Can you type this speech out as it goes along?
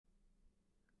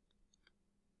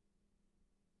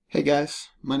Hey guys,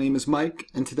 my name is Mike,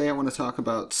 and today I want to talk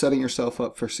about setting yourself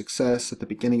up for success at the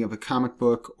beginning of a comic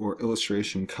book or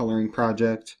illustration coloring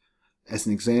project. As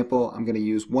an example, I'm going to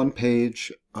use one page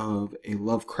of a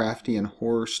Lovecraftian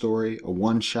horror story, a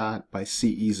one-shot by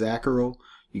C.E. Zacharel.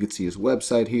 You can see his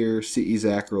website here,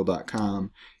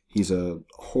 cezacharel.com. He's a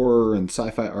horror and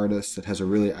sci-fi artist that has a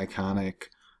really iconic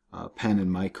pen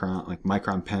and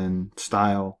micron pen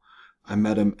style. I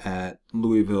met him at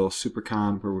Louisville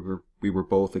SuperCon where we were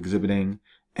both exhibiting,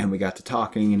 and we got to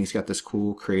talking, and he's got this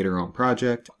cool creator-owned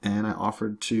project, and I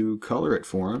offered to color it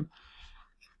for him.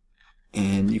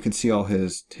 And you can see all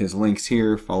his links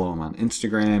here. Follow him on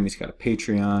Instagram. He's got a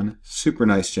Patreon. Super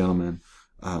nice gentleman,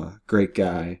 great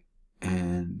guy,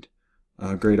 and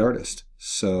a great artist.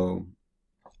 So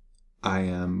I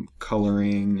am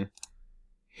coloring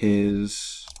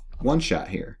his one-shot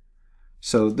here.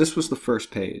 So this was the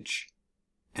first page,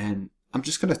 and I'm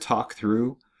just going to talk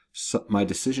through my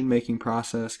decision-making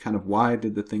process, kind of why I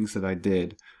did the things that I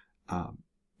did,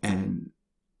 and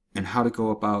how to go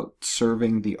about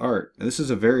serving the art. This is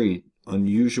a very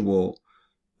unusual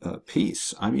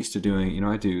piece. I'm used to doing,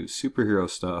 I do superhero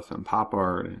stuff and pop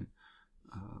art, and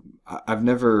I've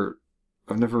never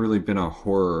really been a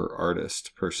horror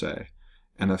artist per se,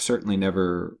 and I've certainly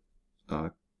never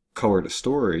colored a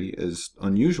story as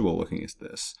unusual looking as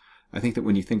this. I think that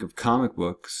when you think of comic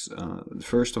books,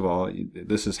 first of all,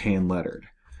 this is hand lettered.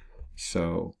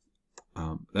 So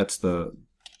that's the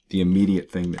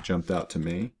immediate thing that jumped out to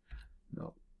me.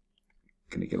 I'm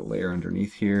going to get a layer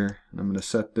underneath here, and I'm going to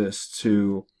set this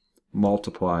to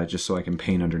multiply just so I can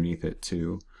paint underneath it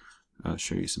to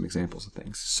show you some examples of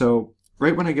things. So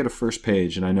right when I get a first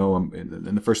page, and I know and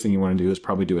the first thing you want to do is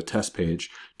probably do a test page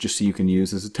just so you can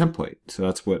use as a template. So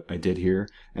that's what I did here,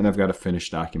 and I've got a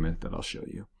finished document that I'll show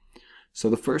you. So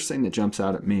the first thing that jumps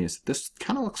out at me is this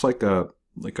kind of looks like a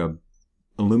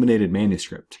illuminated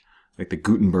manuscript, like the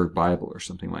Gutenberg Bible or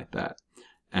something like that.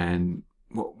 And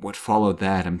what followed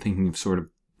that, I'm thinking of sort of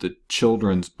the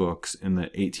children's books in the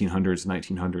 1800s,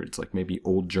 1900s, like maybe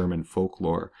old German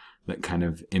folklore that kind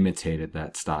of imitated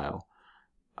that style.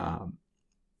 And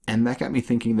that got me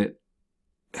thinking that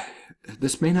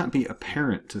this may not be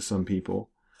apparent to some people.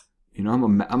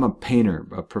 I'm a painter,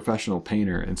 a professional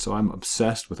painter, and so I'm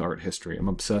obsessed with art history. I'm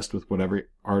obsessed with what every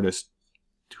artist.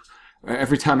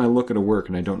 Every time I look at a work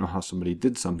and I don't know how somebody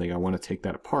did something, I want to take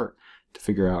that apart to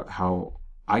figure out how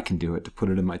I can do it, to put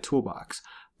it in my toolbox.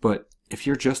 But if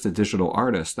you're just a digital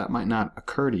artist, that might not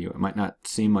occur to you. It might not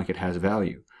seem like it has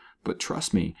value. But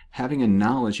trust me, having a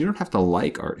knowledge, you don't have to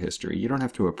like art history. You don't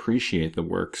have to appreciate the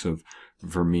works of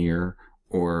Vermeer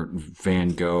or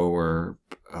Van Gogh or,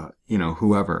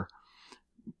 whoever.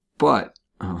 But,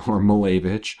 or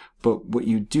Malevich, but what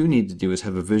you do need to do is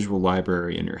have a visual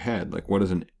library in your head. Like, what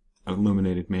does an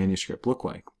illuminated manuscript look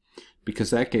like? Because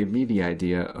that gave me the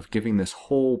idea of giving this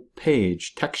whole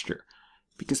page texture.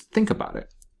 Because think about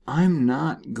it. I'm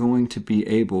not going to be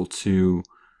able to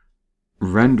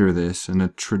render this in a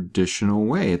traditional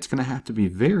way. It's going to have to be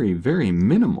very, very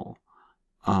minimal.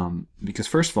 Because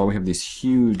first of all, we have these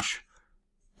huge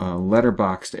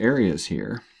letterboxed areas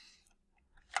here.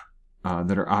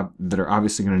 That are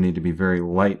obviously going to need to be very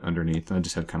light underneath. I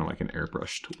just have kind of like an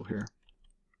airbrush tool here.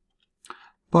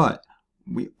 But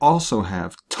we also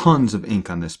have tons of ink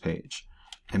on this page.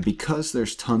 And because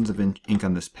there's tons of ink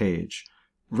on this page,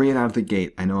 right out of the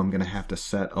gate, I know I'm going to have to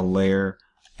set a layer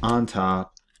on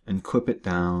top and clip it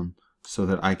down so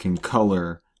that I can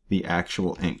color the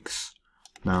actual inks.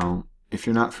 Now, if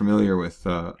you're not familiar with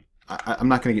I'm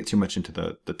not going to get too much into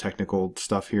the technical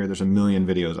stuff here. There's a million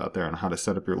videos out there on how to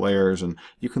set up your layers, and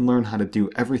you can learn how to do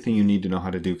everything you need to know how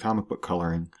to do comic book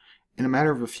coloring in a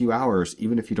matter of a few hours,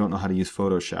 even if you don't know how to use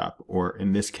Photoshop, or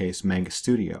in this case, Manga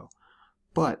Studio.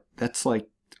 But that's like,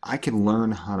 I can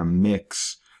learn how to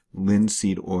mix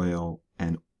linseed oil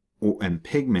and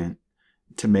pigment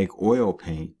to make oil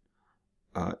paint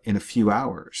in a few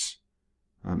hours.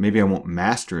 Maybe I won't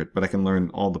master it, but I can learn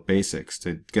all the basics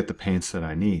to get the paints that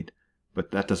I need.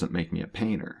 But that doesn't make me a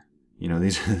painter.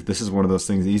 This is one of those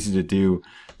things easy to do,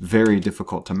 very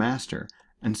difficult to master.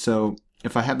 And so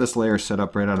if I have this layer set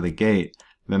up right out of the gate,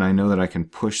 then I know that I can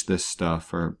push this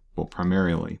stuff, or well,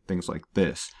 primarily things like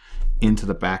this, into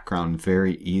the background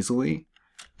very easily,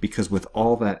 because with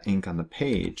all that ink on the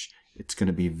page, it's going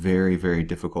to be very, very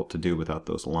difficult to do without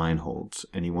those line holds.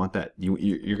 And you want that,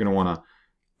 you're going to want to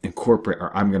incorporate,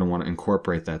 or I'm going to want to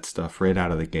incorporate that stuff right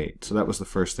out of the gate. So that was the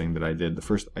first thing that I did, the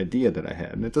first idea that I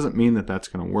had. And it doesn't mean that that's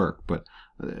going to work, but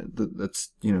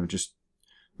that's, I'm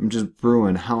just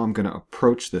brewing how I'm going to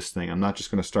approach this thing. I'm not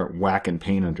just going to start whacking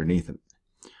paint underneath it.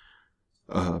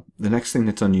 The next thing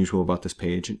that's unusual about this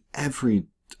page, and every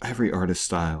every artist's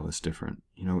style is different.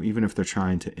 You know, even if they're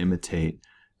trying to imitate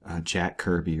Jack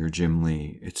Kirby or Jim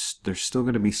Lee, there's still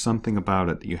going to be something about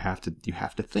it that you have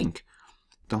to think.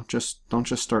 Don't just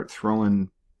start throwing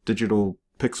digital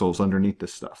pixels underneath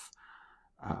this stuff.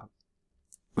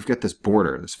 We've got this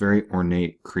border, this very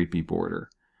ornate, creepy border,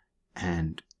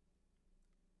 and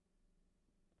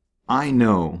I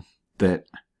know that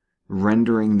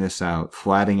rendering this out,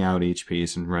 flatting out each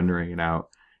piece and rendering it out,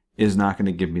 is not going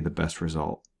to give me the best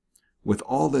result. With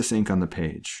all this ink on the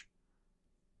page,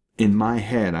 in my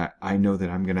head, I know that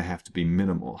I'm going to have to be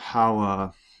minimal.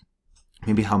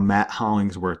 Maybe how Matt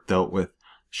Hollingsworth dealt with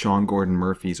Sean Gordon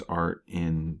Murphy's art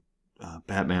in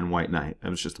Batman White Knight. That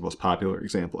was just the most popular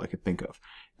example I could think of.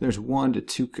 There's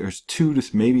two to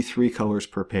maybe 3 colors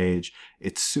per page.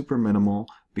 It's super minimal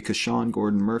because Sean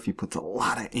Gordon Murphy puts a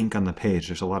lot of ink on the page.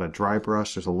 There's a lot of dry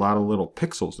brush. There's a lot of little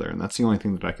pixels there, and that's the only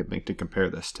thing that I could think to compare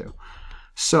this to.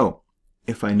 So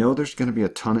if I know there's going to be a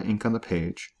ton of ink on the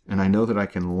page, and I know that I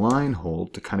can line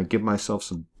hold to kind of give myself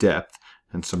some depth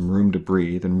and some room to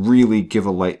breathe and really give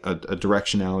a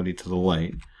directionality to the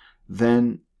light,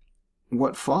 then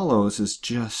what follows is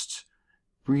just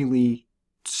really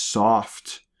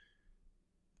soft,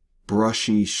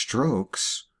 brushy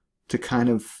strokes to kind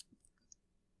of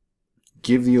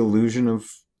give the illusion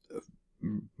of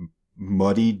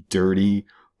muddy, dirty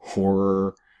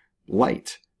horror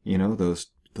light. You know, those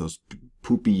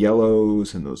poopy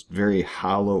yellows and those very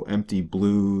hollow, empty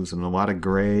blues and a lot of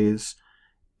grays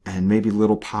and maybe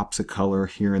little pops of color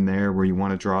here and there where you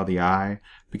want to draw the eye,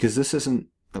 because this isn't,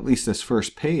 at least this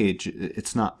first page,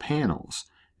 it's not panels,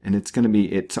 and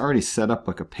it's already set up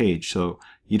like a page, so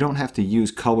you don't have to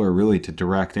use color really to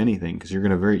direct anything, because you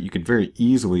could very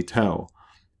easily tell,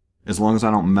 as long as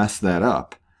I don't mess that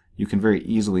up, you can very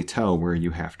easily tell where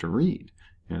you have to read.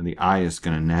 You know, the eye is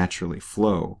going to naturally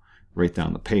flow right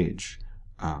down the page,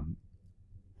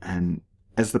 and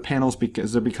as the panels,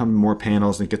 as there become more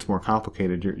panels and it gets more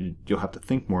complicated, you'll have to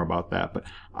think more about that. But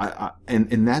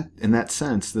in that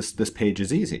sense, this page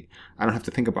is easy. I don't have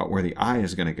to think about where the eye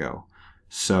is going to go.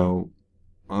 So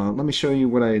let me show you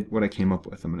what I came up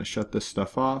with. I'm going to shut this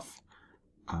stuff off,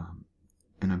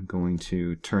 and I'm going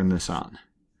to turn this on.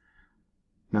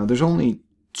 Now there's only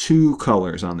 2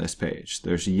 colors on this page.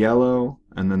 There's yellow,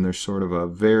 and then there's sort of a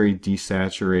very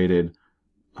desaturated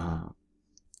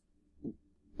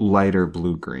lighter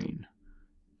blue-green.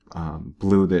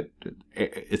 Blue that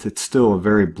it's still a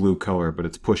very blue color, but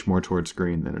it's pushed more towards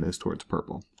green than it is towards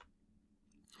purple.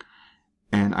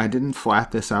 And I didn't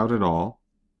flat this out at all.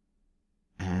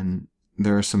 And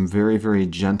there are some very, very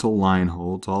gentle line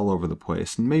holds all over the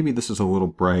place. And maybe this is a little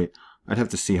bright. I'd have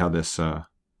to see how this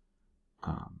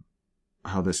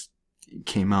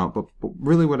came out. But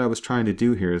really what I was trying to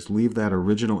do here is leave that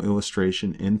original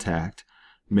illustration intact,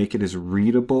 make it as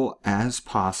readable as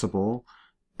possible,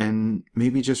 and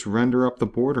maybe just render up the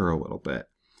border a little bit.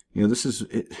 You know,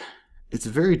 it's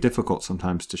very difficult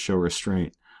sometimes to show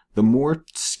restraint. The more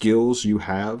skills you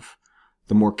have,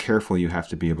 the more careful you have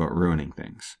to be about ruining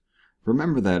things.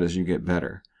 Remember that as you get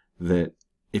better, that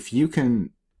if you can,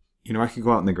 you know, I could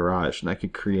go out in the garage and I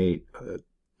could create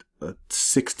a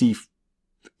 60,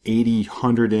 80,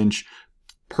 100-inch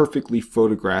perfectly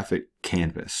photographic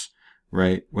canvas,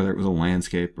 right? Whether it was a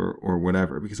landscape or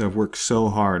whatever, because I've worked so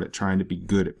hard at trying to be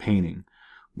good at painting.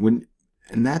 And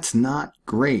that's not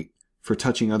great for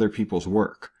touching other people's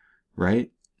work,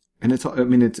 right? And the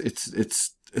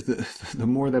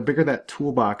bigger that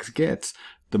toolbox gets,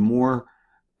 the more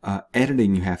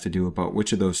editing you have to do about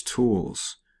which of those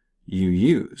tools you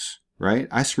use, right?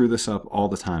 I screw this up all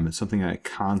the time. It's something I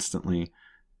constantly,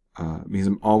 because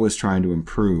I'm always trying to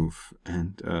improve,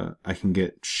 and I can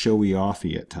get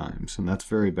showy-offy at times, and that's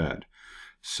very bad.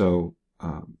 So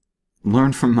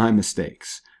learn from my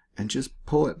mistakes and just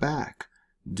pull it back.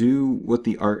 Do what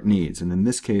the art needs, and in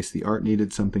this case, the art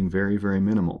needed something very, very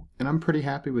minimal, and I'm pretty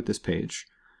happy with this page.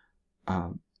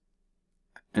 And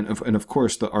of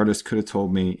course, the artist could have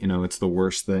told me, you know, it's the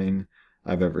worst thing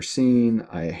I've ever seen.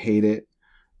 I hate it.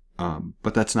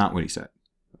 But that's not what he said.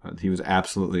 He was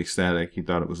absolutely ecstatic. He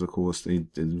thought it was the coolest thing.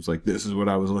 It was like, this is what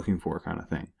I was looking for, kind of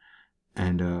thing.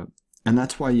 And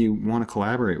that's why you want to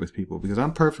collaborate with people, because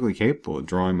I'm perfectly capable of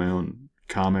drawing my own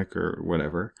comic or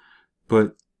whatever.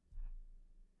 But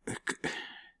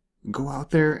go out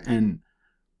there and,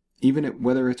 even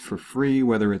whether it's for free,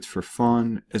 whether it's for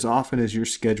fun, as often as your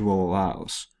schedule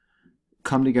allows,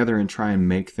 come together and try and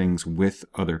make things with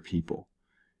other people,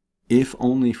 if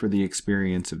only for the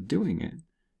experience of doing it,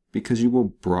 because you will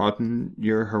broaden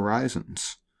your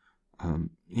horizons.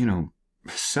 You know,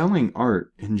 selling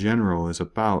art in general is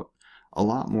about a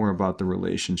lot more about the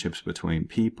relationships between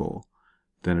people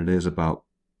than it is about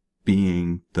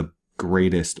being the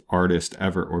greatest artist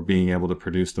ever or being able to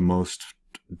produce the most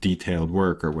detailed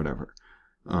work or whatever.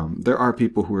 There are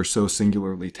people who are so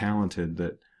singularly talented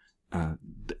that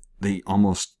they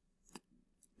almost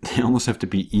have to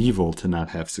be evil to not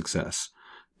have success.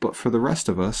 But for the rest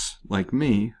of us, like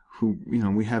me, who,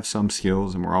 we have some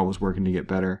skills and we're always working to get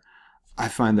better, I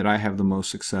find that I have the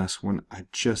most success when I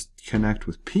just connect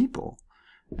with people.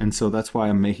 And so that's why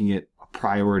I'm making it a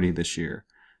priority this year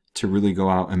to really go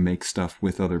out and make stuff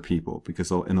with other people, because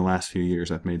in the last few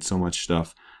years I've made so much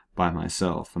stuff by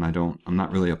myself and I'm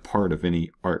not really a part of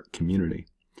any art community.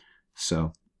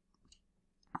 So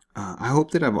I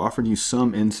hope that I've offered you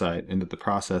some insight into the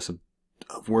process of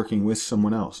working with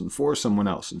someone else and for someone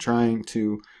else, and trying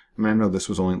to, I know this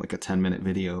was only like a 10-minute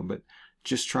video, but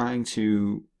just trying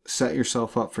to set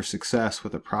yourself up for success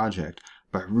with a project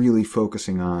by really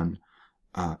focusing on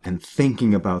and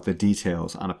thinking about the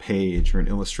details on a page or an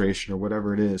illustration or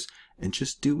whatever it is, and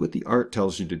just do what the art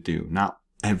tells you to do, not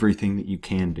everything that you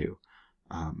can do.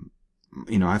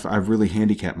 I've really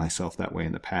handicapped myself that way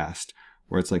in the past,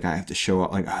 where it's like I have to show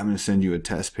up, like I'm going to send you a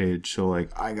test page, so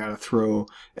like I got to throw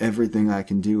everything I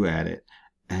can do at it.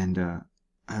 And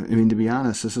to be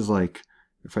honest, this is like,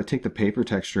 if I take the paper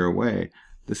texture away,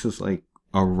 this is like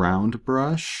a round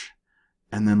brush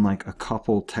and then like a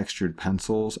couple textured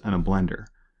pencils and a blender.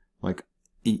 Like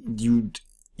you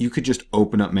could just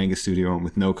open up Manga Studio and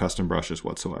with no custom brushes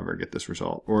whatsoever get this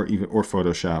result, or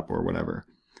Photoshop or whatever.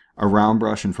 A round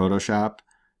brush in Photoshop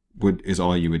is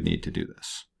all you would need to do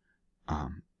this.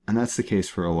 And that's the case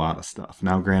for a lot of stuff.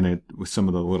 Now, granted, with some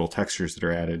of the little textures that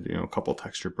are added, a couple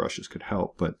texture brushes could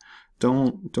help, but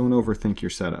don't overthink your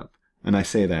setup. And I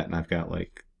say that, and I've got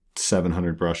like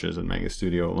 700 brushes in Manga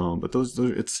Studio alone. But those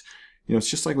it's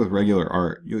just like with regular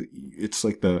art. It's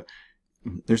like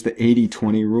there's the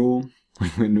 80-20 rule.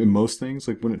 Like in most things,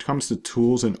 like when it comes to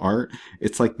tools and art,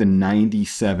 it's like the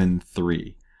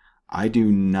 97-3. I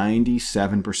do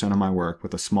 97% of my work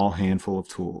with a small handful of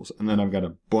tools, and then I've got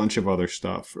a bunch of other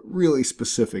stuff for really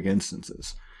specific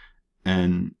instances.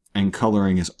 And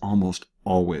coloring is almost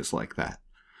always like that.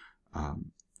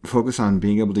 Focus on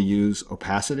being able to use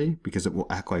opacity, because it will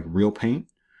act like real paint.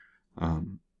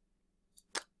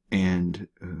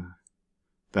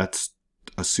 That's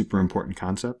a super important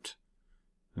concept.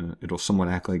 It'll somewhat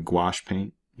act like gouache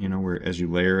paint, where as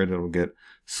you layer it, it'll get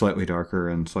slightly darker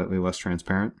and slightly less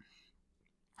transparent.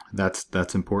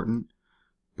 That's important.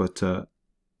 But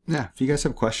yeah, if you guys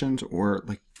have questions, or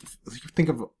like think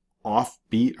of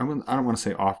offbeat, I don't want to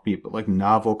say offbeat, but like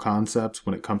novel concepts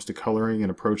when it comes to coloring and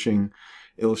approaching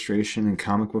illustration and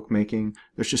comic book making,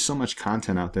 there's just so much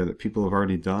content out there that people have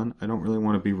already done. I don't really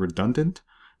want to be redundant,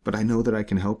 but I know that I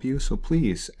can help you. So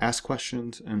please ask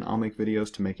questions, and I'll make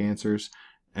videos to make answers,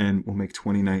 and we'll make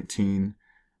 2019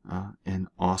 an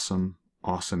awesome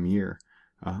year.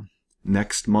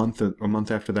 Next month or a month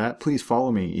after that, please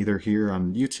follow me either here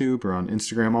on YouTube or on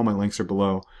Instagram. All my links are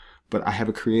below. But I have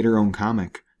a creator-owned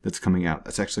comic that's coming out.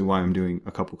 That's actually why I'm doing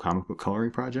a couple comic book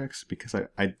coloring projects, because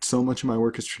I so much of my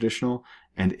work is traditional,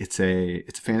 and it's a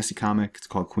fantasy comic. It's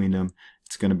called Queendom.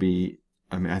 It's going to be,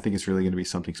 I think it's really going to be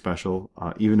something special.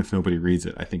 Even if nobody reads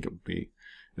it, I think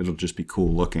it'll just be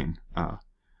cool looking.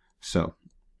 So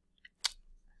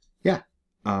yeah,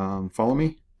 follow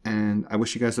me, and I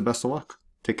wish you guys the best of luck.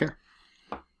 Take care.